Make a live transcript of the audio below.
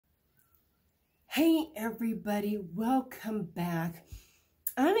Hey everybody, welcome back.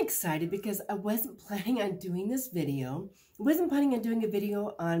 I'm excited because I wasn't planning on doing this video. I wasn't planning on doing a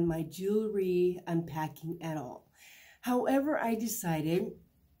video on my jewelry unpacking at all. However, I decided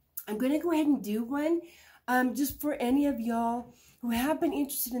I'm going to go ahead and do one just for any of y'all who have been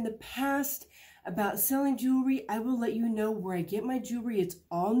interested in the past about selling jewelry. I will let you know where I get my jewelry. It's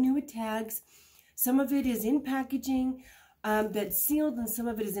all new with tags. Some of it is in packaging that's sealed, and some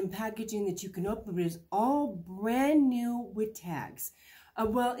of it is in packaging that you can open, but it's all brand new with tags.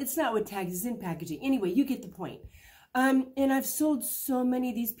 Well, it's not with tags, it's in packaging. Anyway, you get the point. And I've sold so many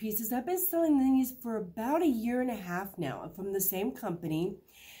of these pieces. I've been selling these for about 1.5 years now from the same company.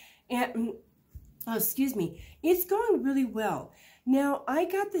 And, oh, excuse me, it's going really well. Now, I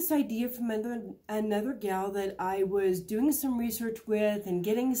got this idea from another gal that I was doing some research with and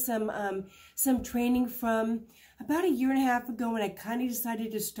getting some training from about 1.5 years ago, and I kind of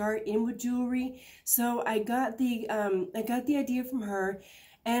decided to start in with jewelry. So I got the idea from her,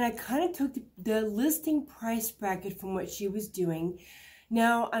 and I kind of took the listing price bracket from what she was doing.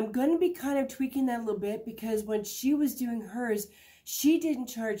 Now, I'm going to be kind of tweaking that a little bit because when she was doing hers, she didn't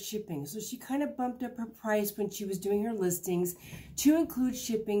charge shipping. So she kind of bumped up her price when she was doing her listings to include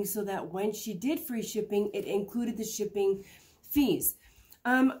shipping so that when she did free shipping, it included the shipping fees.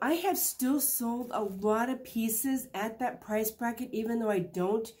 I have still sold a lot of pieces at that price bracket, even though I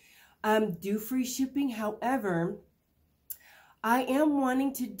don't do free shipping. However, I am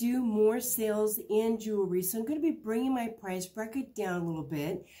wanting to do more sales in jewelry, so I'm going to be bringing my price bracket down a little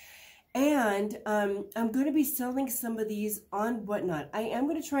bit. And I'm going to be selling some of these on Whatnot. I am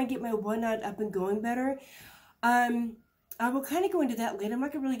going to try and get my Whatnot up and going better. I will kind of go into that later. I'm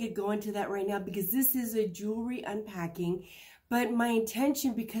not going to really get going to that right now because this is a jewelry unpacking. But my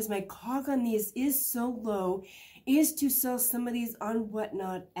intention, because my COG on these is so low, is to sell some of these on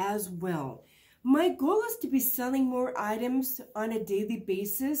Whatnot as well. My goal is to be selling more items on a daily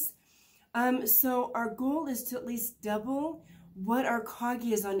basis. So our goal is to at least double what our COG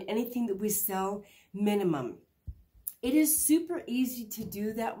is on anything that we sell minimum. It is super easy to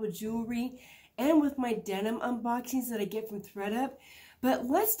do that with jewelry and with my denim unboxings that I get from ThreadUp. But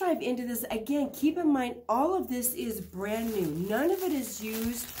let's dive into this. Again, keep in mind, all of this is brand new. None of it is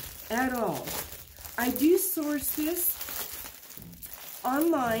used at all. I do source this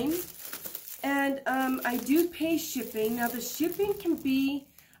online, and I do pay shipping. Now, the shipping can be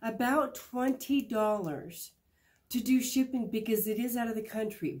about $20 to do shipping because it is out of the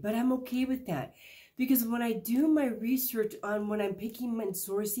country, but I'm okay with that because when I do my research on when I'm picking and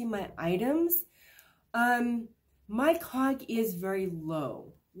sourcing my items, my COG is very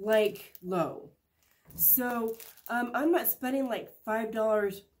low, like low. So I'm not spending like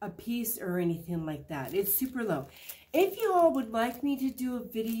 $5 a piece or anything like that. It's super low. If you all would like me to do a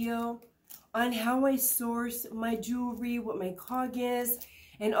video on how I source my jewelry, what my COG is,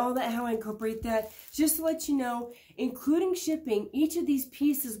 and all that, how I incorporate that, just to let you know, including shipping, each of these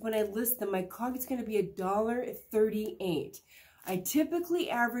pieces, when I list them, my COG is going to be $1.38. I typically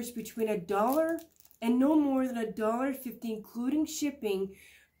average between $1 and no more than $1.50, including shipping,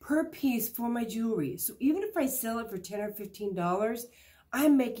 per piece for my jewelry. So even if I sell it for $10 or $15,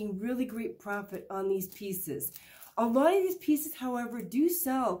 I'm making really great profit on these pieces. A lot of these pieces, however, do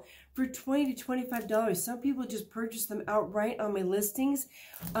sell for $20 to $25. Some people just purchase them outright on my listings.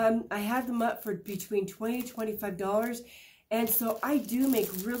 I have them up for between $20 to $25, and so I do make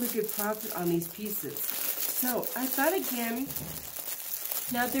really good profit on these pieces. So I thought again,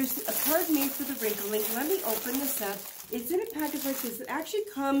 now there's a card made for the wrinkling. Let me open this up. It's in a package like this. It actually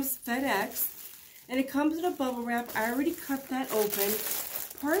comes FedEx, and it comes in a bubble wrap. I already cut that open.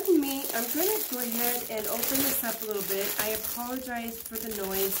 Pardon me, I'm going to go ahead and open this up a little bit. I apologize for the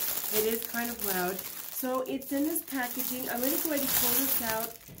noise. It is kind of loud. So it's in this packaging. I'm going to go ahead and pull this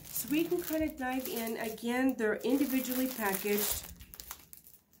out so we can kind of dive in. Again, they're individually packaged.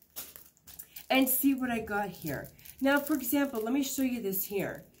 And see what I got here. Now, for example, let me show you this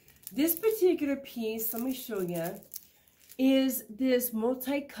here. This particular piece, let me show you, is this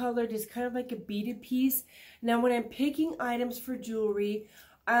multicolored, it's kind of like a beaded piece. Now, when I'm picking items for jewelry,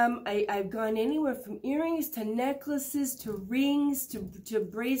 I've gone anywhere from earrings to necklaces to rings to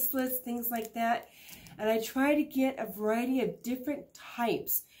bracelets, things like that. And I try to get a variety of different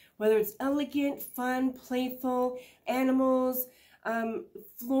types, whether it's elegant, fun, playful, animals,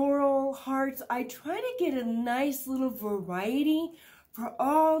 floral, hearts. I try to get a nice little variety for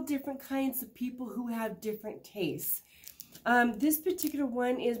all different kinds of people who have different tastes. This particular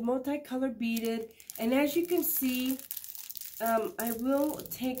one is multicolored beaded, and as you can see, I will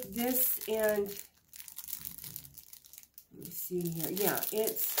take this and let me see here. Yeah,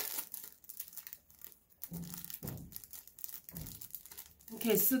 it's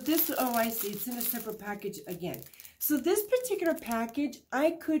Okay, so this, oh, I see. It's in a separate package again. So this particular package,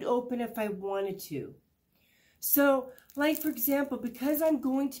 I could open if I wanted to. So, like, for example, because I'm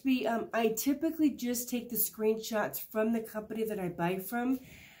going to be, I typically just take the screenshots from the company that I buy from.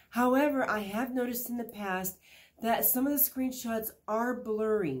 However, I have noticed in the past that some of the screenshots are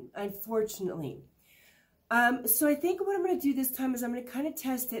blurry, unfortunately. So I think what I'm going to do this time is I'm going to kind of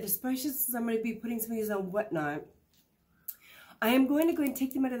test it, especially since I'm going to be putting some of these on Whatnot. I am going to go and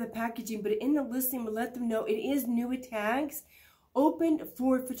take them out of the packaging, but in the listing, we'll let them know it is new with tags, opened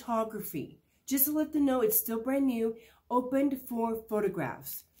for photography. Just to let them know it's still brand new, opened for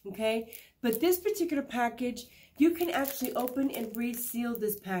photographs, okay? But this particular package, you can actually open and reseal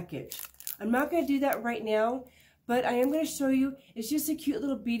this package. I'm not going to do that right now, but I am going to show you. It's just a cute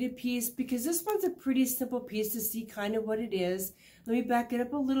little beaded piece because this one's a pretty simple piece to see kind of what it is. Let me back it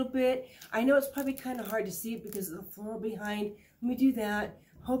up a little bit. I know it's probably kind of hard to see it because of the floral behind. Let me do that.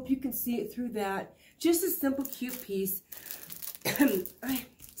 Hope you can see it through that. Just a simple, cute piece.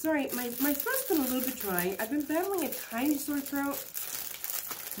 Sorry, my throat's been a little bit dry. I've been battling a tiny sore throat.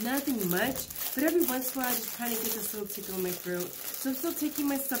 Nothing much, but every once in a while I just kind of get this little tickle in my throat. So I'm still taking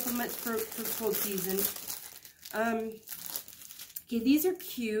my supplements for cold season. Okay, these are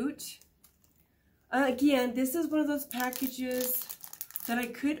cute. Again, this is one of those packages that I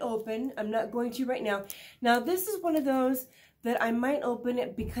could open. I'm not going to right now. Now, this is one of those that I might open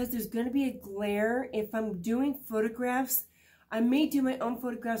it because there's going to be a glare. If I'm doing photographs, I may do my own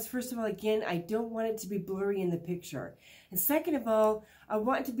photographs. First of all, again, I don't want it to be blurry in the picture. And second of all, I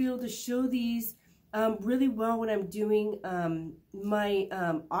want to be able to show these really well when I'm doing my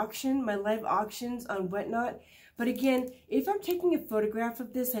auction, my live auctions on Whatnot. But again, if I'm taking a photograph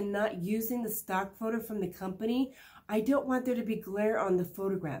of this and not using the stock photo from the company, I don't want there to be glare on the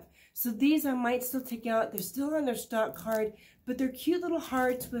photograph. So these I might still take out. They're still on their stock card, but they're cute little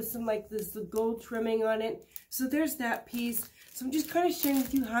hearts with some like this gold trimming on it. So there's that piece. So I'm just kind of sharing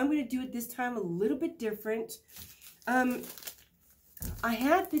with you how I'm going to do it this time a little bit different. I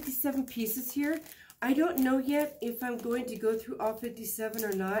have 57 pieces here. I don't know yet if I'm going to go through all 57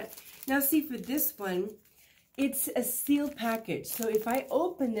 or not. Now see, for this one, it's a sealed package. So if I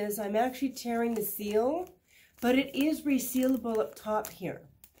open this, I'm actually tearing the seal, but it is resealable up top here.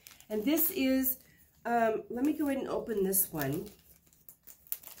 And this is, let me go ahead and open this one,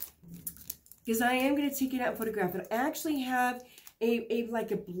 because I am going to take it out and photograph it. I actually have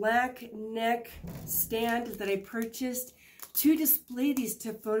like a black neck stand that I purchased to display these,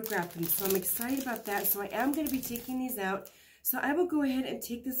 to photograph them. So I'm excited about that. So I am going to be taking these out. So I will go ahead and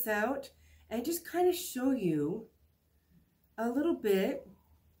take this out and just kind of show you a little bit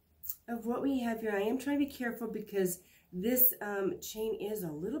of what we have here. I am trying to be careful because this chain is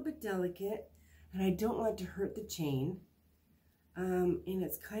a little bit delicate and I don't want to hurt the chain. And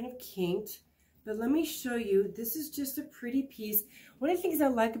it's kind of kinked. But let me show you. This is just a pretty piece. One of the things I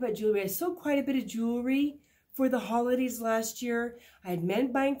like about jewelry, I sold quite a bit of jewelry for the holidays last year. I had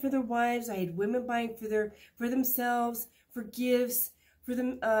men buying for their wives. I had women buying for themselves, for gifts, for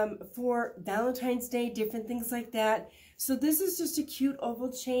them, for Valentine's Day, different things like that. So this is just a cute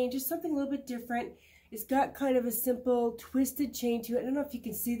oval chain, just something a little bit different. It's got kind of a simple twisted chain to it. I don't know if you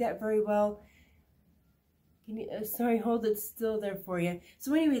can see that very well. Can you, sorry, hold it still there for you.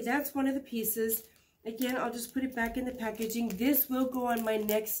 So anyway, that's one of the pieces. Again, I'll just put it back in the packaging. This will go on my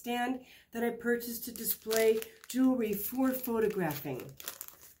next stand that I purchased to display jewelry for photographing.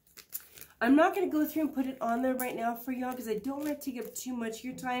 I'm not going to go through and put it on there right now for y'all because I don't want to take up too much of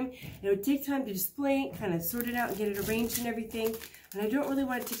your time. It would take time to display it, kind of sort it out and get it arranged and everything. And I don't really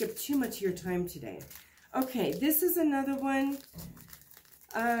want to take up too much of your time today. Okay, this is another one.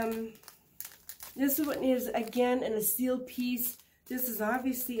 This one is, again, in a sealed piece. This is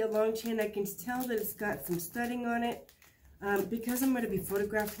obviously a long chain. I can tell that it's got some studding on it. Because I'm going to be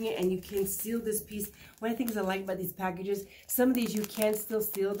photographing it and you can seal this piece. One of the things I like about these packages, some of these you can still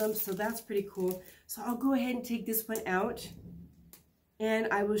seal them, so that's pretty cool. So I'll go ahead and take this one out and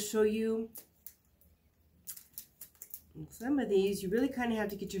I will show you some of these. You really kind of have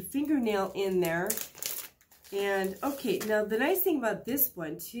to get your fingernail in there. And okay, now the nice thing about this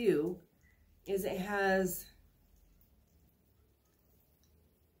one too is it has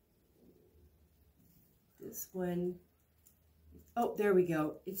this one. Oh, there we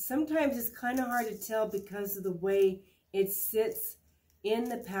go. Sometimes it's kind of hard to tell because of the way it sits in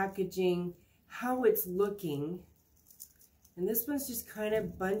the packaging, how it's looking. And this one's just kind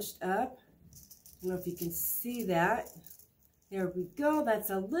of bunched up. I don't know if you can see that. There we go.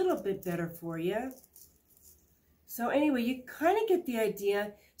 That's a little bit better for you. So anyway, you kind of get the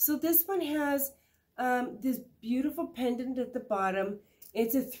idea. So this one has this beautiful pendant at the bottom.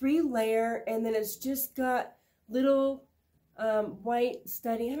 It's a 3-layer, and then it's just got little white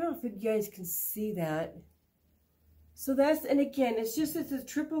studding. I don't know if you guys can see that. So that's, and again, it's a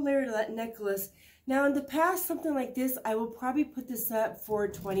triple layer necklace. Now in the past, something like this, I will probably put this up for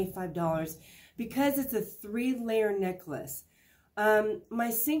 $25 because it's a 3-layer necklace. My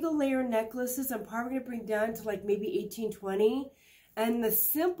single layer necklaces, I'm probably going to bring down to like maybe 18, 20. And the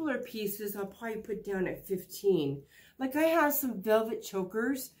simpler pieces, I'll probably put down at 15. Like I have some velvet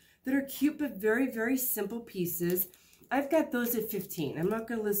chokers that are cute, but very, very simple pieces. I've got those at 15. I'm not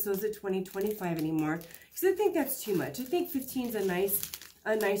going to list those at 20, 25 anymore because I think that's too much. I think 15 is a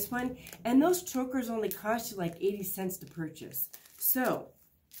nice one. And those chokers only cost you like 80 cents to purchase. So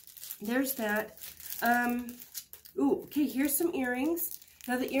there's that. Ooh, okay, here's some earrings.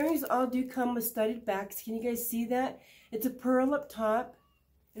 Now the earrings all do come with studded backs. Can you guys see that? It's a pearl up top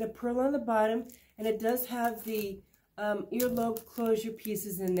and a pearl on the bottom, and it does have the earlobe closure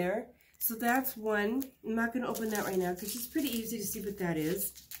pieces in there. So that's one. I'm not going to open that right now because it's pretty easy to see what that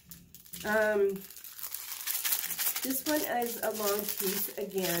is. This one is a long piece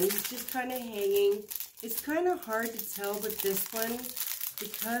again, just kind of hanging. It's kind of hard to tell with this one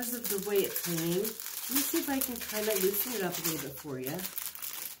because of the way it's hanging. Let me see if I can kind of loosen it up a little bit for you.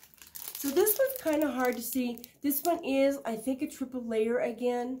 So this one's kind of hard to see. This one is, I think, a triple layer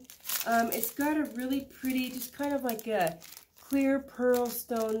again. It's got a really pretty, just kind of like a clear pearl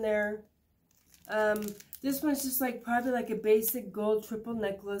stone there. This one's just like probably like a basic gold triple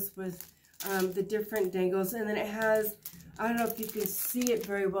necklace with the different dangles. And then it has, I don't know if you can see it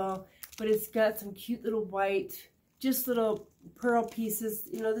very well, but it's got some cute little white, just little pearl pieces.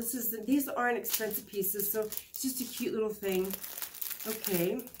 You know, these aren't expensive pieces, so it's just a cute little thing.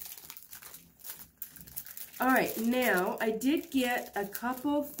 Okay. All right, now I did get a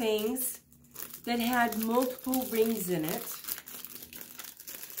couple things that had multiple rings in it.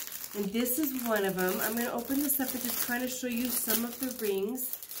 And this is one of them. I'm going to open this up and just kind of show you some of the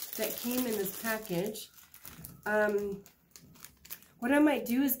rings that came in this package. What I might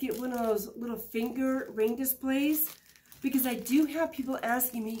do is get one of those little finger ring displays because I do have people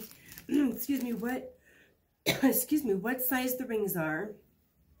asking me, excuse me, what size the rings are.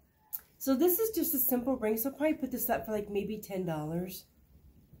 So this is just a simple ring, so I'll probably put this up for like maybe $10.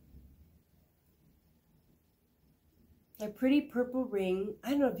 A pretty purple ring.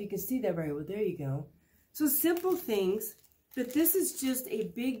 I don't know if you can see that very well. There you go. So simple things, but this is just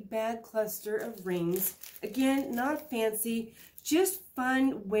a big bad cluster of rings. Again, not fancy, just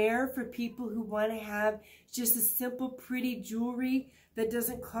fun wear for people who want to have just a simple, pretty jewelry that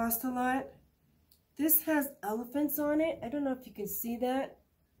doesn't cost a lot. This has elephants on it. I don't know if you can see that.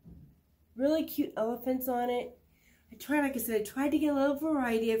 Really cute elephants on it. Like I said, I tried to get a little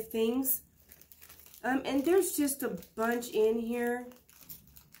variety of things. And there's just a bunch in here.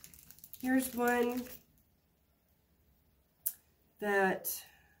 Here's one that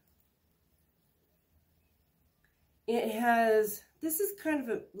it has, this is kind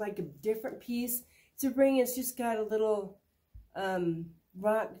of like a different piece. It's a ring, it's just got a little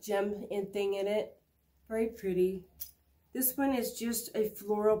rock gem thing in it. Very pretty. This one is just a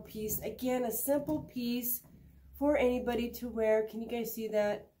floral piece. Again, a simple piece for anybody to wear. Can you guys see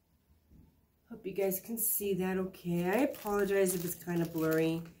that? Hope you guys can see that okay. I apologize if it's kind of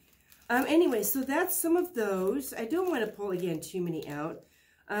blurry. Anyway, so that's some of those. I don't want to pull, again, too many out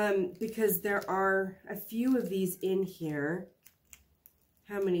because there are a few of these in here.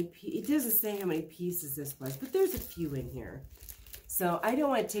 How many it doesn't say how many pieces this was, but there's a few in here. So I don't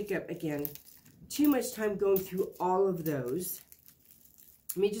want to take up, again, too much time going through all of those.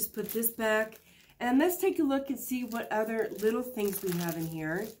 Let me just put this back and let's take a look and see what other little things we have in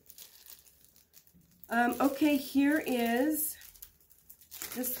here. Okay, here is,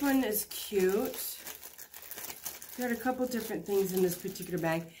 this one is cute. Got a couple different things in this particular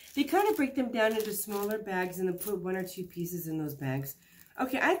bag. They kind of break them down into smaller bags and then put 1 or 2 pieces in those bags.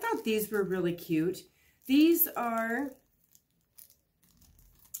 Okay, I thought these were really cute. These are,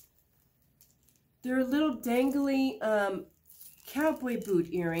 they're little dangly cowboy boot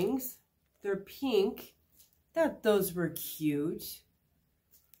earrings. They're pink. Thought those were cute.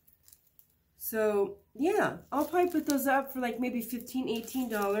 So, yeah, I'll probably put those up for like maybe $15,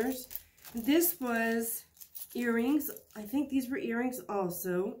 $18. This was earrings. I think these were earrings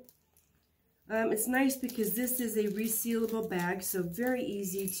also. It's nice because this is a resealable bag, so very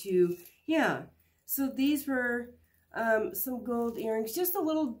easy to, yeah. So these were some gold earrings, just a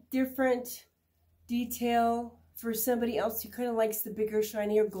little different detail for somebody else who kind of likes the bigger,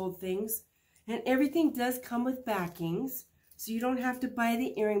 shinier gold things. And everything does come with backings, so you don't have to buy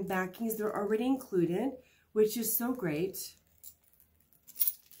the earring backings. They're already included, which is so great.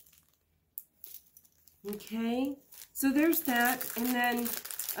 Okay, so there's that. And then,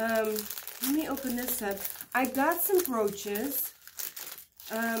 let me open this up. I got some brooches.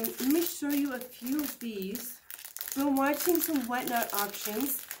 Let me show you a few of these. Been watching some whatnot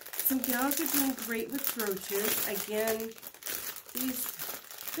auctions. Some gals are doing great with brooches. Again,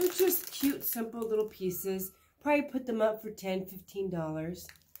 they're just cute, simple little pieces. Probably put them up for $10, $15.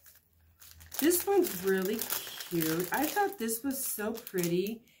 This one's really cute. I thought this was so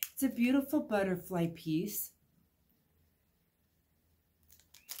pretty. It's a beautiful butterfly piece.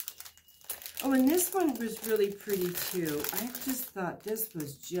 Oh, and this one was really pretty too. I just thought this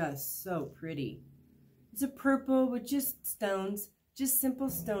was just so pretty. It's a purple with just stones, just simple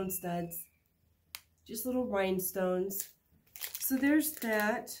stone studs, just little rhinestones. So there's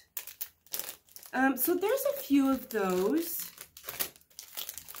that. So there's a few of those.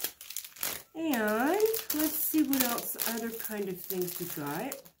 And let's see what else, other kind of things we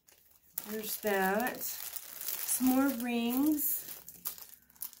got. There's that. Some more rings.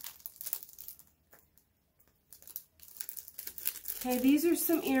 Okay, these are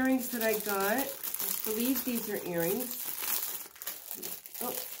some earrings that I got. I believe these are earrings.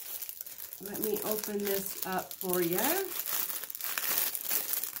 Oh, let me open this up for you.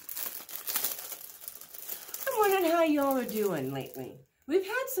 I'm wondering how y'all are doing lately. We've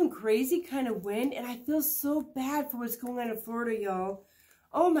had some crazy kind of wind, and I feel so bad for what's going on in Florida, y'all.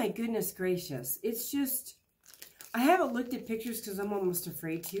 Oh my goodness gracious. It's just, I haven't looked at pictures because I'm almost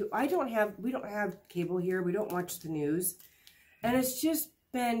afraid to. We don't have cable here. We don't watch the news. And it's just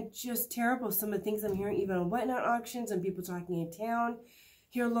been just terrible. Some of the things I'm hearing even on whatnot auctions and people talking in town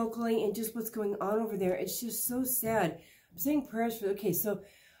here locally and just what's going on over there. It's just so sad. I'm saying prayers for, okay, so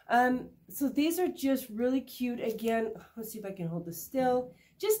these are just really cute. Again, let's see if I can hold this still.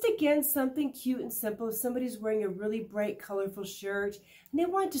 Just again, something cute and simple. If somebody's wearing a really bright, colorful shirt and they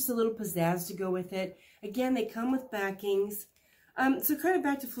want just a little pizzazz to go with it. Again, they come with backings. So kind of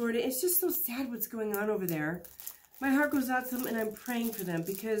back to Florida. It's just so sad what's going on over there. My heart goes out to them and I'm praying for them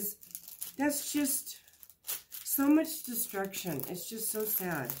because that's just so much destruction. It's just so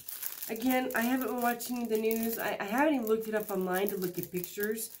sad. Again, I haven't been watching the news. I haven't even looked it up online to look at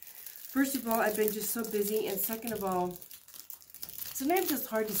pictures. First of all, I've been just so busy. And second of all, sometimes it's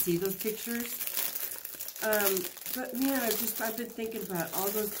hard to see those pictures. But man, I've been thinking about all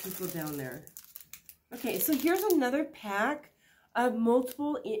those people down there. Okay, so here's another pack of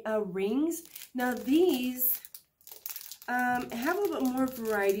multiple rings. Now these have a little bit more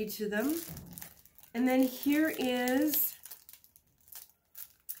variety to them. And then here is,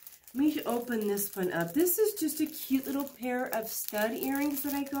 let me open this one up. This is just a cute little pair of stud earrings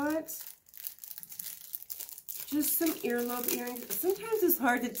that I got. Just some earlobe earrings. Sometimes it's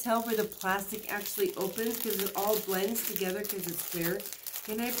hard to tell where the plastic actually opens because it all blends together because it's clear.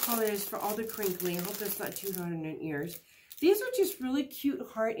 And I apologize for all the crinkling. I hope that's not too hard on your ears. These are just really cute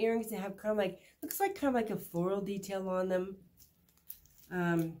heart earrings that have kind of like, looks like kind of like a floral detail on them.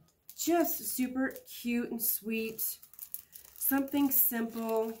 Just super cute and sweet. Something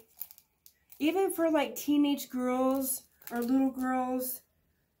simple. Even for like teenage girls or little girls.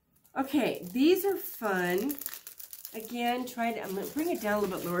 Okay, these are fun. Again, I'm going to bring it down a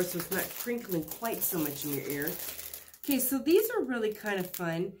little bit lower so it's not crinkling quite so much in your ear. Okay, so these are really kind of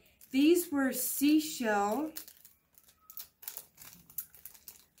fun. These were seashell.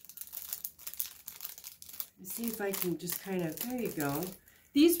 Let's see if I can just kind of, there you go.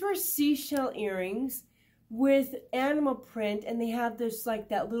 These were seashell earrings with animal print, and they have this like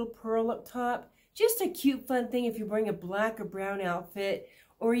that little pearl up top. Just a cute, fun thing if you're wearing a black or brown outfit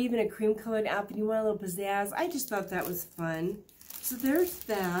or even a cream colored outfit, you want a little pizzazz. I just thought that was fun. So there's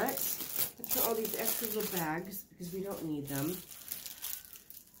that. Let's throw all these extra little bags because we don't need them.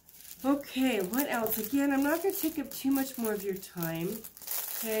 Okay, what else? Again, I'm not going to take up too much more of your time.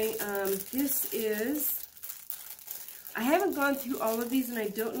 Okay, this is, I haven't gone through all of these and I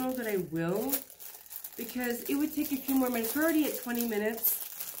don't know that I will because it would take a few more minutes. We're already at 20 minutes.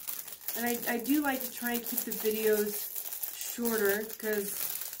 And I do like to try and keep the videos shorter because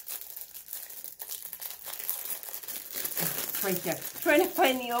right there. Trying to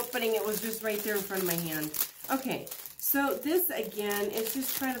find the opening, it was just right there in front of my hand. Okay, so this again is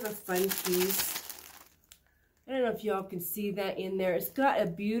just kind of a fun piece. I don't know if y'all can see that in there. It's got a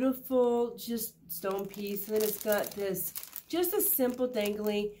beautiful just stone piece, and then it's got this just a simple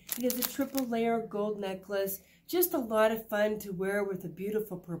dangly. It is a triple layer gold necklace. Just a lot of fun to wear with a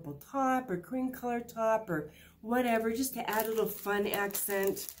beautiful purple top or cream color top or whatever, just to add a little fun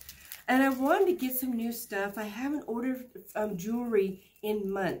accent. And I wanted to get some new stuff. I haven't ordered jewelry in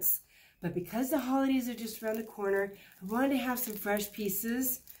months, but because the holidays are just around the corner, I wanted to have some fresh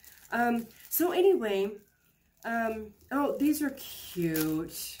pieces. So anyway, oh, these are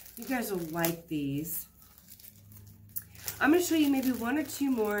cute. You guys will like these. I'm going to show you maybe one or two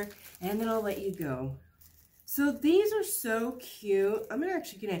more, and then I'll let you go. So these are so cute. I'm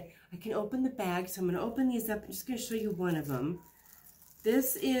actually I can open the bag, so I'm going to open these up. I'm just going to show you one of them.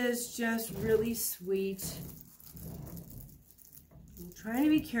 This is just really sweet. I'm trying to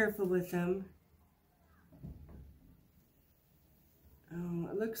be careful with them. Oh,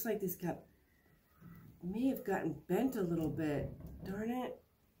 it looks like this may have gotten bent a little bit. Darn it.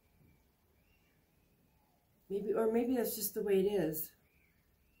 Maybe that's just the way it is.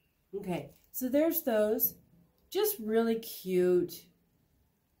 Okay, so there's those. Just really cute.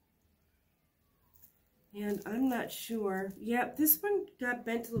 And I'm not sure. Yep, this one got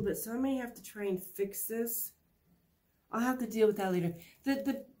bent a little bit, so I may have to try and fix this. I'll have to deal with that later.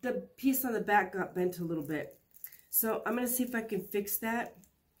 The piece on the back got bent a little bit. So I'm going to see if I can fix that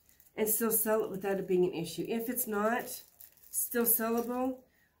and still sell it without it being an issue. If it's not still sellable,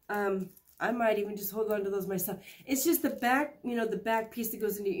 I might even just hold on to those myself. It's just the back, you know, the back piece that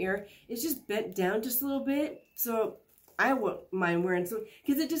goes into your ear, it's just bent down just a little bit. So I won't mind wearing, so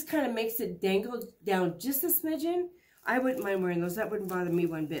because it just kind of makes it dangle down just a smidgen. I wouldn't mind wearing those. That wouldn't bother me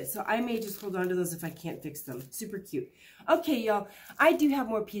one bit. So I may just hold on to those if I can't fix them. Super cute. Okay, y'all. I do have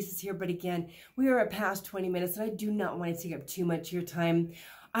more pieces here, but again, we are past 20 minutes, and I do not want to take up too much of your time.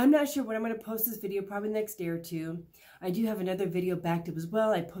 I'm not sure when I'm going to post this video, probably the next day or two. I do have another video backed up as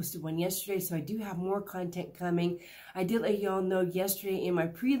well. I posted one yesterday, so I do have more content coming. I did let y'all know yesterday in my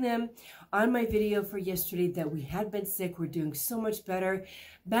prelim on my video for yesterday that we had been sick. We're doing so much better.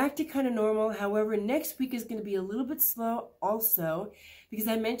 Back to kind of normal. However, next week is going to be a little bit slow also because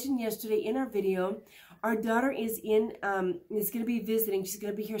I mentioned yesterday in our video, our daughter is going to be visiting. She's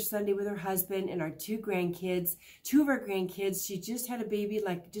going to be here Sunday with her husband and our two of our grandkids. She just had a baby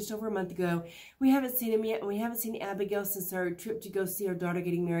like just over a month ago. We haven't seen him yet, and we haven't seen Abigail since our trip to go see our daughter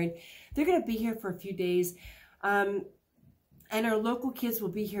getting married. They're going to be here for a few days. And our local kids will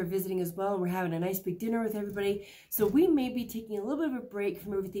be here visiting as well. And we're having a nice big dinner with everybody. So we may be taking a little bit of a break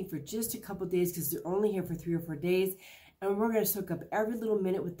from everything for just a couple days because they're only here for 3 or 4 days. And we're going to soak up every little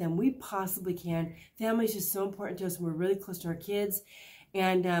minute with them we possibly can. Family is just so important to us, and we're really close to our kids.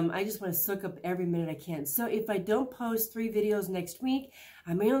 And I just want to soak up every minute I can. So if I don't post 3 videos next week,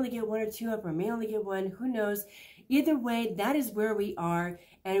 I may only get 1 or 2 up, or I may only get 1. Who knows? Either way, that is where we are,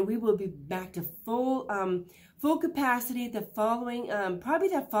 and we will be back to full capacity the following, probably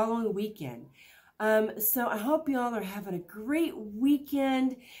that following weekend. So I hope you all are having a great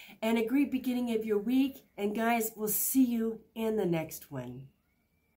weekend and a great beginning of your week. And guys, we'll see you in the next one.